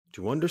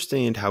To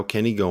understand how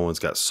Kenny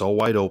Goins got so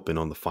wide open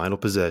on the final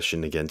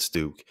possession against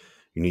Duke,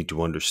 you need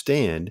to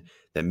understand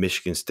that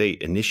Michigan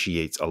State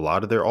initiates a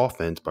lot of their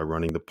offense by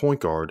running the point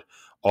guard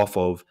off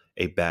of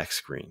a back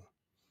screen.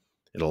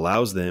 It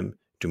allows them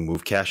to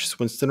move Cassius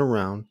Winston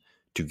around,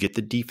 to get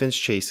the defense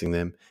chasing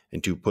them,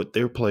 and to put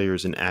their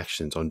players in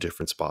actions on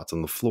different spots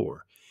on the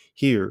floor.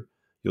 Here,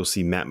 you'll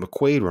see Matt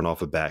McQuaid run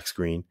off a back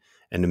screen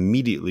and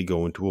immediately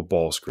go into a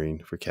ball screen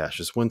for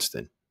Cassius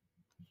Winston.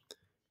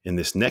 In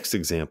this next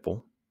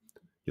example,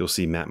 you'll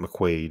see Matt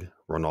McQuaid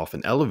run off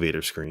an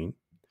elevator screen.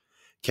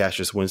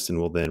 Cassius Winston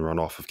will then run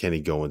off of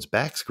Kenny Goins'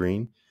 back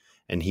screen,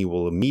 and he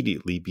will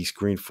immediately be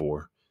screened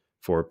for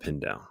a pin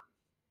down.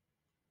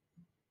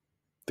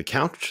 The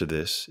counter to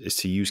this is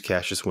to use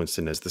Cassius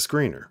Winston as the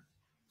screener.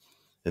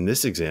 In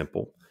this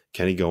example,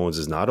 Kenny Goins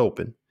is not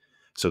open,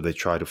 so they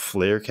try to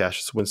flare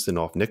Cassius Winston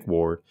off Nick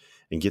Ward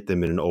and get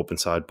them in an open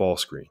side ball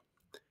screen.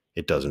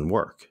 It doesn't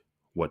work.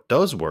 What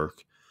does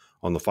work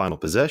on the final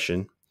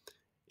possession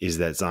is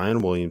that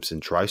Zion Williamson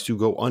tries to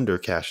go under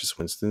Cassius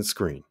Winston's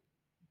screen.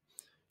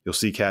 You'll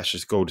see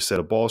Cassius go to set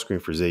a ball screen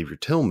for Xavier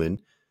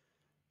Tillman,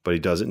 but he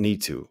doesn't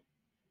need to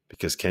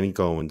because Kenny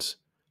Goins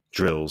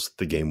drills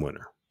the game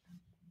winner.